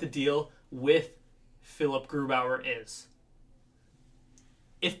idea what the deal with Philip Grubauer is.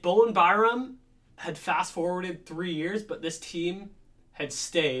 If Bowen Byram had fast-forwarded 3 years, but this team had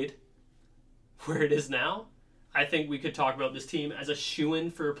stayed where it is now, I think we could talk about this team as a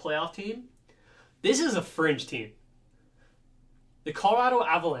shoo-in for a playoff team. This is a fringe team. The Colorado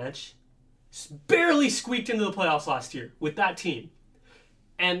Avalanche barely squeaked into the playoffs last year with that team.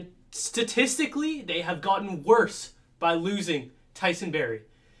 And statistically, they have gotten worse by losing Tyson Barrie.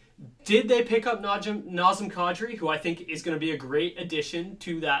 Did they pick up Nazem Kadri, who I think is going to be a great addition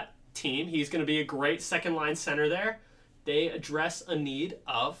to that team? He's going to be a great second-line center there. They address a need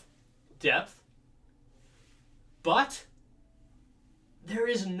of depth. But there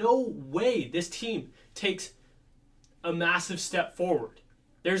is no way this team takes a massive step forward.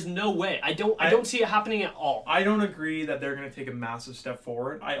 There's no way. I don't see it happening at all. I don't agree that they're going to take a massive step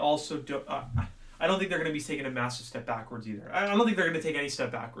forward. I also don't. I don't think they're going to be taking a massive step backwards either. I don't think they're going to take any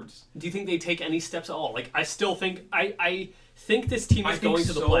step backwards. Do you think they take any steps at all? Like, I still think I think this team is going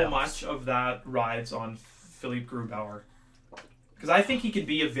to the playoffs. So much of that rides on Philippe Grubauer, because I think he could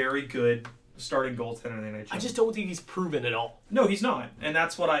be a very good starting goaltender in the NHL. I just don't think he's proven at all. No, he's not, and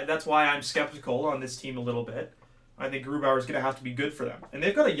that's why I'm skeptical on this team a little bit. I think Grubauer is going to have to be good for them, and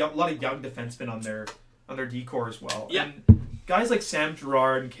they've got a lot of young defensemen on their D-core as well. Yeah. And guys like Sam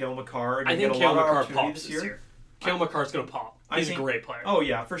Girard and Cale Makar are going to get a lot of opportunity this year. Cale Makar's going to pop. He's a great player. Oh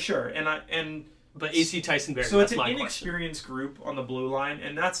yeah, for sure. But AC Tyson Barrie. So it's an inexperienced group on the blue line,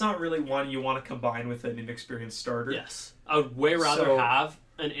 and that's not really one you want to combine with an inexperienced starter. Yes, I would way rather have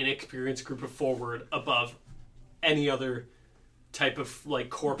an inexperienced group of forward above any other type of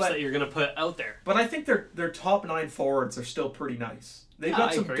corpse that you're going to put out there. But I think their top 9 forwards are still pretty nice. They've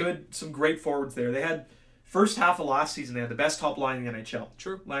got some great forwards there. They had first half of last season. They had the best top line in the NHL.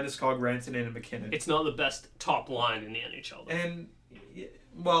 True. Landeskog, Rantanen, and McKinnon. It's not the best top line in the NHL, though. And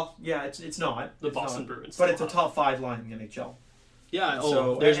it's not the Boston Bruins, but it's a top 5 line in the NHL. Yeah.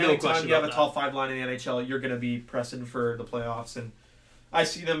 So there's no question. You have a top 5 line in the NHL, you're going to be pressing for the playoffs, and I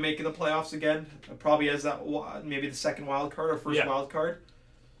see them making the playoffs again, probably as that maybe the second wild card or first wild card,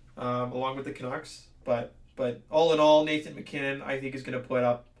 along with the Canucks. But all in all, Nathan MacKinnon I think is going to put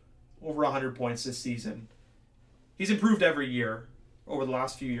up over 100 points this season. He's improved every year over the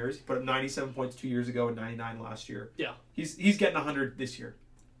last few years. He put up 97 points 2 years ago and 99 last year. Yeah, he's getting 100 this year.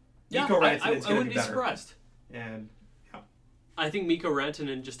 Yeah, Mikko Rantanen's I wouldn't be surprised. And I think Mikko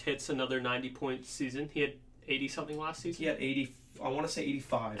Rantanen just hits another 90-point season. He had 80-something last season. He had 80. I want to say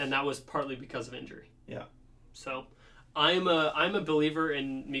 85. And that was partly because of injury. Yeah. So, I'm a believer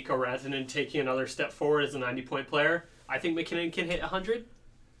in Mikko Rantanen taking another step forward as a 90-point player. I think McKinnon can hit 100.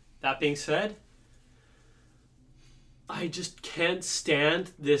 That being said, I just can't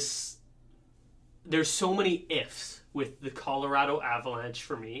stand this. There's so many ifs with the Colorado Avalanche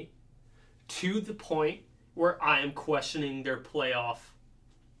for me, to the point where I am questioning their playoff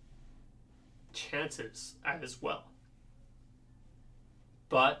chances as well.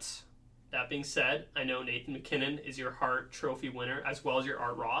 But That being said, I know Nathan MacKinnon is your Hart Trophy winner as well as your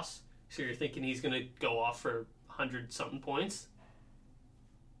Art Ross. So you're thinking he's going to go off for 100-something points?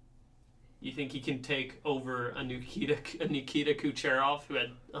 You think he can take over a Nikita Kucherov who had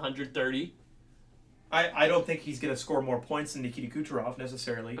 130? I don't think he's going to score more points than Nikita Kucherov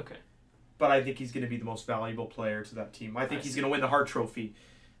necessarily. Okay. But I think he's going to be the most valuable player to that team. I think he's going to win the Hart Trophy.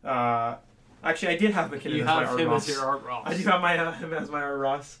 Actually, I did have MacKinnon as my Art Ross. You have him as your Art Ross. I do have him as my Art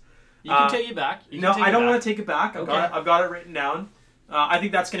Ross. You can take it back. I don't want to take it back. I've got it written down. I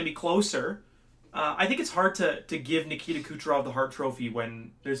think that's going to be closer. I think it's hard to give Nikita Kucherov the Hart Trophy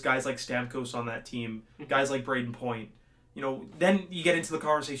when there's guys like Stamkos on that team, guys like Braden Point. Then you get into the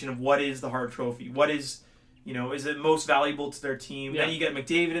conversation of what is the Hart Trophy? What is, is it most valuable to their team? Yeah. Then you get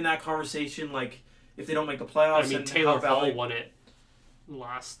McDavid in that conversation, like if they don't make the playoffs. I mean, Taylor Hall won it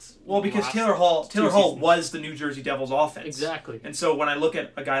because Taylor Hall was the New Jersey Devils offense. Exactly. And so when I look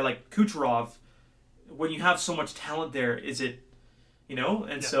at a guy like Kucherov, when you have so much talent there, is it,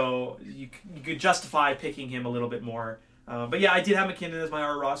 so you could justify picking him a little bit more. But yeah, I did have MacKinnon as my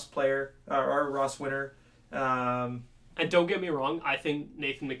Art Ross player, Art Ross winner. And don't get me wrong, I think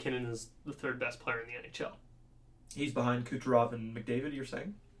Nathan MacKinnon is the third best player in the NHL. He's behind Kucherov and McDavid, you're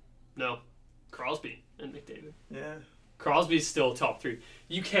saying? No, Crosby and McDavid. Yeah. Crosby's still top 3.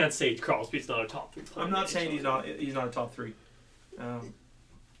 You can't say Crosby's not a top 3 player. I'm not saying he's not a top 3.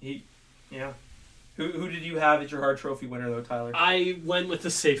 Who did you have as your Hart Trophy winner though, Tyler? I went with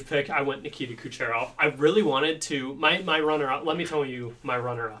the safe pick. I went Nikita Kucherov. I really wanted to my runner-up. Let me tell you my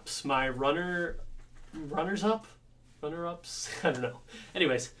runner-ups. My runners-up? Runner-ups? I don't know.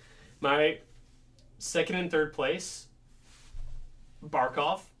 Anyways, my second and third place,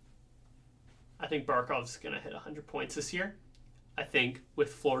 Barkov. I think Barkov's going to hit 100 points this year. I think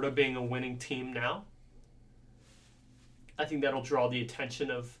with Florida being a winning team now, I think that'll draw the attention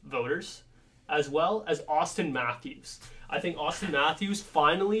of voters, as well as Austin Matthews. I think Austin Matthews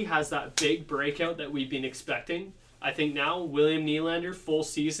finally has that big breakout that we've been expecting. I think now William Nylander, full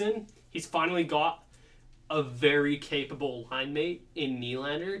season, he's finally got a very capable line mate in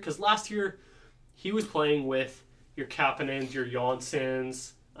Nylander. Because last year, he was playing with your Kapanens, your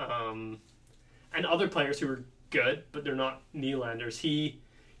Janssens, and other players who were good, but they're not Nylanders.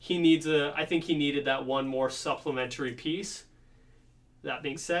 I think he needed that one more supplementary piece. That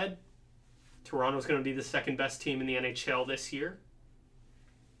being said, Toronto's going to be the second best team in the NHL this year.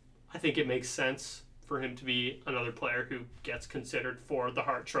 I think it makes sense for him to be another player who gets considered for the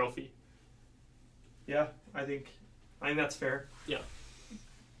Hart Trophy. Yeah, I think that's fair. Yeah.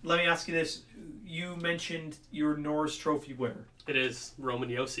 Let me ask you this. You mentioned your Norris Trophy winner. It is Roman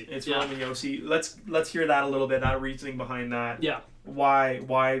Josi. It's Roman Josi. Let's hear that a little bit, that reasoning behind that. Yeah. Why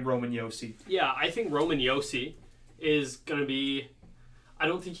Roman Josi? Yeah, I think Roman Josi is going to be... I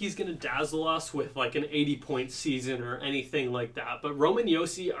don't think he's going to dazzle us with like an 80-point season or anything like that. But Roman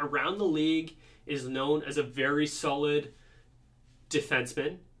Josi around the league is known as a very solid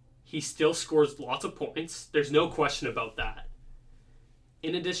defenseman. He still scores lots of points. There's no question about that.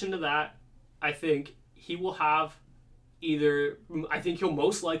 In addition to that, I think he will have I think he'll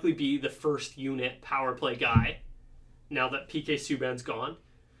most likely be the first unit power play guy now that PK Subban's gone,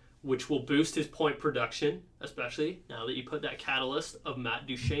 which will boost his point production, especially now that you put that catalyst of Matt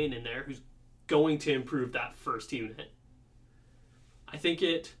Duchene in there, who's going to improve that first unit. I think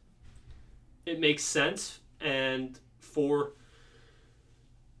it makes sense, and for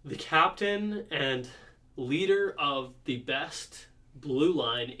the captain and leader of the best blue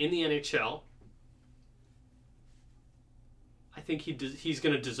line in the NHL, I think he's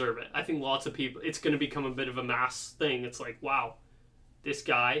going to deserve it. I think lots of people, it's going to become a bit of a mass thing. It's like, wow, this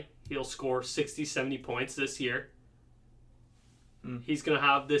guy, he'll score 60, 70 points this year. He's going to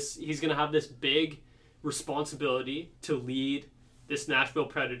have this big responsibility to lead this Nashville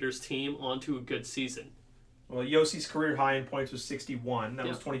Predators team onto a good season. Well, Yossi's career high in points was 61. That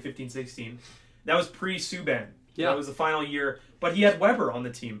was 2015-16. That was pre-Subban. Yeah. That was the final year. But he had Weber on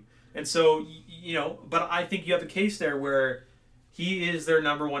the team. And so, but I think you have a case there where he is their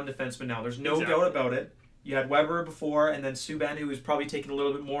number one defenseman now. There's no doubt about it. You had Weber before, and then Subban, who was probably taking a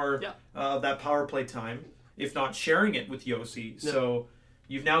little bit more of that power play time, if not sharing it with Josi. Yeah. So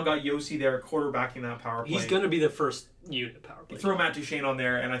you've now got Josi there quarterbacking that power play. He's going to be the first unit power play. You throw Matt Duchene on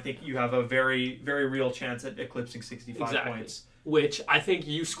there, and I think you have a very, very real chance at eclipsing 65 points. Which I think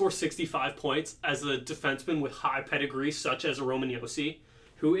you score 65 points as a defenseman with high pedigree, such as a Roman Josi,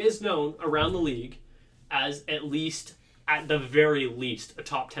 who is known around the league as at the very least, a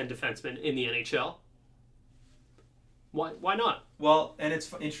top 10 defenseman in the NHL. Why not? Well, and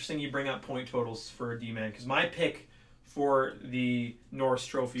it's interesting you bring up point totals for a D-man, because my pick for the Norris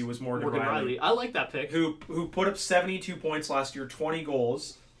Trophy was Morgan Riley. I like that pick. Who put up 72 points last year, 20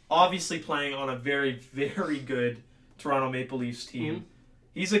 goals, obviously playing on a very, very good Toronto Maple Leafs team. Mm-hmm.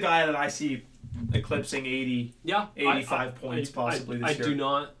 He's a guy that I see eclipsing 85 points possibly this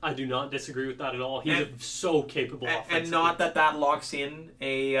year. I do not disagree with that at all. He's so capable offensively. And not that locks in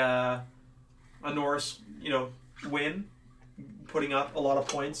a Norris, win, putting up a lot of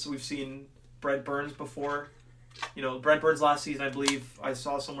points. We've seen Brent Burns before. Brent Burns last season, I believe I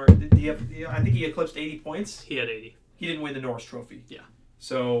saw somewhere. I think he eclipsed 80 points. He had 80. He didn't win the Norris Trophy. Yeah.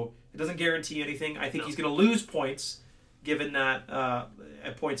 So it doesn't guarantee anything. I think he's going to lose points, given that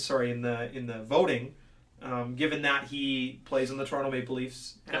in the voting, given that he plays on the Toronto Maple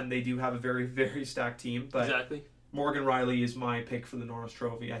Leafs and they do have a very, very stacked team. But exactly. Morgan Riley is my pick for the Norris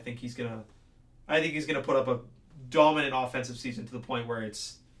Trophy. I think he's gonna put up a dominant offensive season to the point where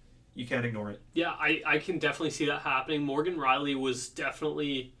you can't ignore it. Yeah, I can definitely see that happening. Morgan Riley was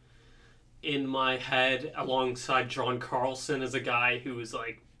definitely in my head alongside John Carlson as a guy who was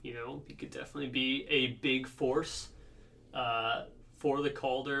like, he could definitely be a big force for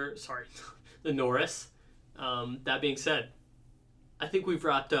the Norris. That being said, I think we've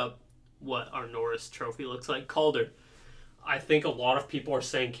wrapped up what our Norris Trophy looks like. Calder, I think a lot of people are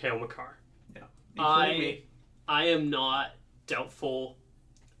saying Cale Makar. Yeah, including me. I am not doubtful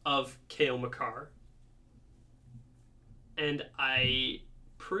of Cale Makar, and I'm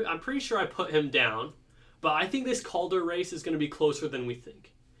pretty sure I put him down, but I think this Calder race is going to be closer than we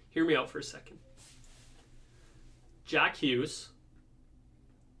think. Hear me out for a second. Jack Hughes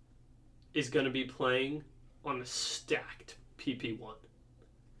is going to be playing on a stacked PP1.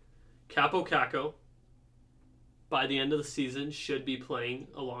 Capo Caco, by the end of the season, should be playing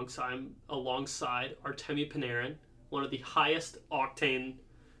alongside Artemi Panarin, one of the highest octane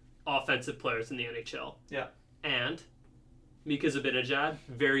offensive players in the NHL. Yeah. And Mika Zibanejad,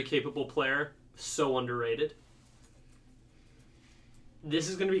 very capable player, so underrated. This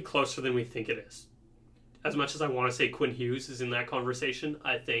is going to be closer than we think it is. As much as I want to say Quinn Hughes is in that conversation,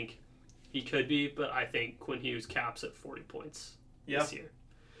 I think he could be, but I think Quinn Hughes caps at 40 points this year.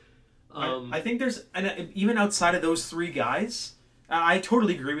 I think there's, and even outside of those three guys, I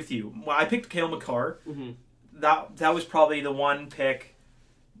totally agree with you. When I picked Cale Makar, that was probably the one pick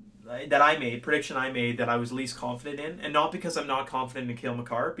prediction I made that I was least confident in, and not because I'm not confident in Cale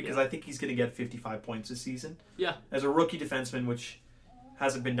Makar, because I think he's going to get 55 points this season. Yeah. As a rookie defenseman, which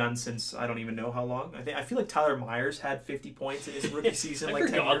hasn't been done since I don't even know how long. I feel like Tyler Myers had 50 points in his rookie season like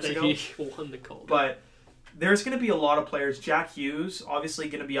 10 years ago. He won the Calder. But there's going to be a lot of players. Jack Hughes, obviously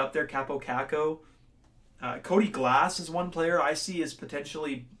going to be up there. Capo Caco. Cody Glass is one player I see as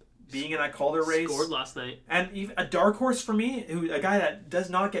potentially being in that Calder race. Scored last night. And even a dark horse for me, a guy that does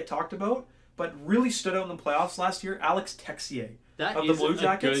not get talked about, but really stood out in the playoffs last year, Alex Texier of the Blue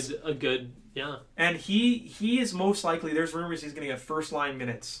Jackets. A good, yeah. And he is most likely, there's rumors he's going to get first line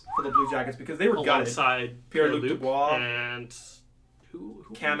minutes for the Blue Jackets because they were gutted. Alongside Pierre-Luc Dubois and who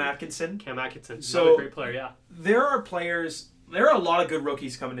Cam Atkinson. Cam Atkinson, so another great player, yeah. There are a lot of good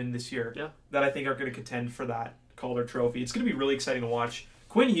rookies coming in this year that I think are going to contend for that Calder Trophy. It's going to be really exciting to watch.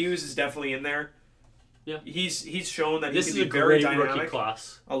 Quinn Hughes is definitely in there. Yeah, he's shown that he can be a very great dynamic. Rookie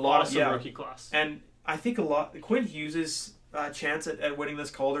class. Awesome rookie class. And I think Quinn Hughes' chance at winning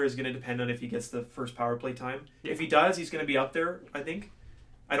this Calder is going to depend on if he gets the first power play time. Yeah. If he does, he's going to be up there, I think.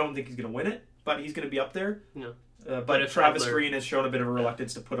 I don't think he's going to win it, but he's going to be up there. Yeah. But if Travis Green has shown a bit of a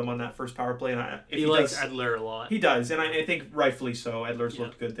reluctance to put him on that first power play. And he likes Edler a lot. He does, and I think rightfully so. Edler's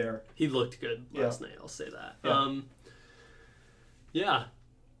looked good there. He looked good last night, I'll say that. Yeah.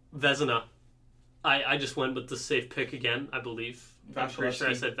 Vezina. I just went with the safe pick again, I believe. I'm pretty sure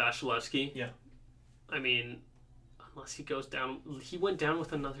I said Vasilevsky. Yeah. I mean, unless he goes down... He went down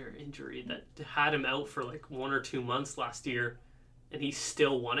with another injury that had him out for like 1 or 2 months last year, and he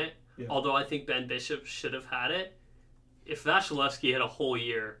still won it. Yeah. Although I think Ben Bishop should have had it. If Vasilevsky had a whole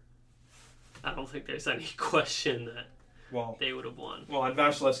year, I don't think there's any question that they would have won. Well, and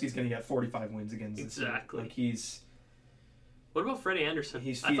Vasilevsky's going to get 45 wins again. Exactly. Like he's... What about Freddie Anderson?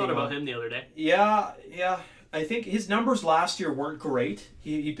 I thought about him the other day. Yeah. I think his numbers last year weren't great.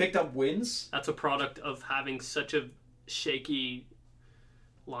 He picked up wins. That's a product of having such a shaky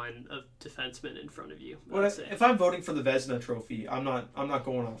line of defensemen in front of you. Well, if I'm voting for the Vezina Trophy, I'm not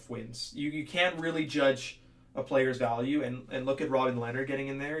going off wins. You can't really judge a player's value and look at Robin Leonard getting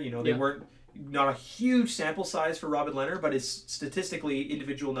in there. They weren't not a huge sample size for Robin Leonard, but his statistically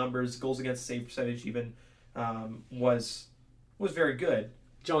individual numbers, goals against save percentage even was very good.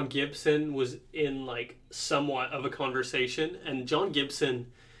 John Gibson was in somewhat of a conversation, and John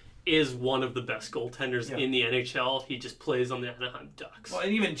Gibson is one of the best goaltenders Yeah. in the NHL. He just plays on the Anaheim Ducks. Well,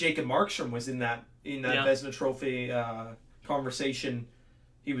 and even Jacob Markstrom was in that Yeah. Vezina Trophy conversation.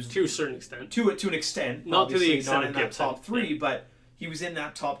 He was To a certain extent. to an extent, Not to the obviously extent not of in that Gibson. top 3, but he was in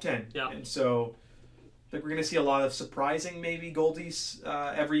that top 10. Yeah. And so I think we're going to see a lot of surprising maybe goldies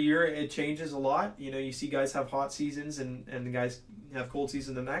every year. It changes a lot. You know, you see guys have hot seasons and the guys have cold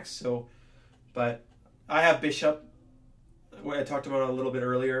season the next. So, but I have Bishop, what I talked about a little bit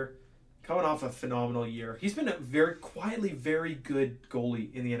earlier, coming off a phenomenal year. He's been a very quietly very good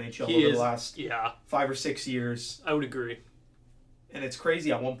goalie in the NHL over the last 5 or 6 years. I would agree. And it's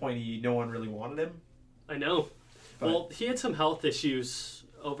crazy. At one point, no one really wanted him. I know. But, well, he had some health issues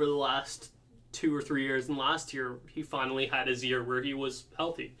over the last 2 or 3 years, and last year he finally had his year where he was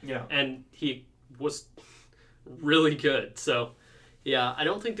healthy. Yeah. And he was really good. So, yeah, I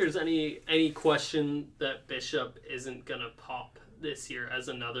don't think there's any question that Bishop isn't going to pop this year as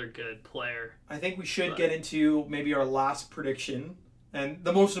another good player. I think we should get into maybe our last prediction, and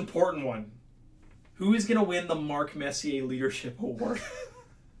the most important one. Who is going to win the Mark Messier Leadership Award?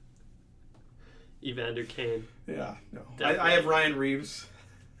 Evander Kane. Yeah, no. Definitely. I have Ryan Reeves.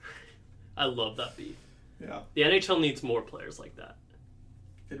 I love that beat. Yeah. The NHL needs more players like that.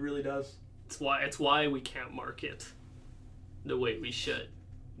 It really does. It's why we can't market the way we should.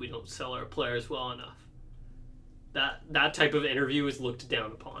 We don't sell our players well enough. That type of interview is looked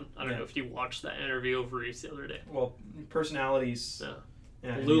down upon. I don't know if you watched that interview over Reeves the other day. Well, personalities.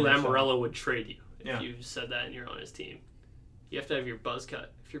 Yeah. Lou Lamoriello would trade you if you said that and you're on his team. You have to have your buzz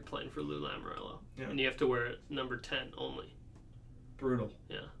cut if you're playing for Lou Lamoriello. Yeah. And you have to wear it number 10 only. Brutal.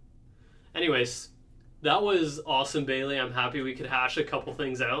 Yeah. Anyways, that was awesome, Bailey. I'm happy we could hash a couple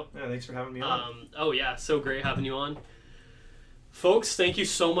things out. Yeah, thanks for having me on. Oh, yeah. So great having you on. Folks, thank you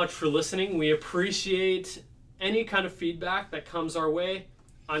so much for listening. We appreciate any kind of feedback that comes our way.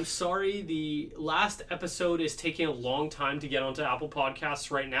 I'm sorry the last episode is taking a long time to get onto Apple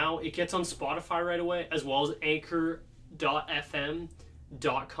Podcasts right now. It gets on Spotify right away, as well as anchor.fm.com,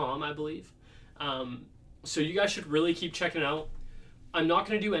 I believe. So you guys should really keep checking it out. I'm not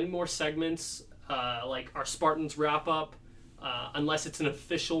going to do any more segments like our Spartans wrap-up unless it's an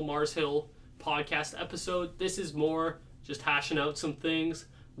official Mars Hill podcast episode. This is more just hashing out some things.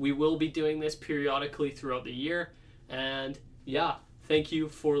 We will be doing this periodically throughout the year. And yeah, thank you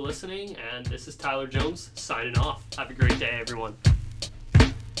for listening. And this is Tyler Jones signing off. Have a great day, everyone.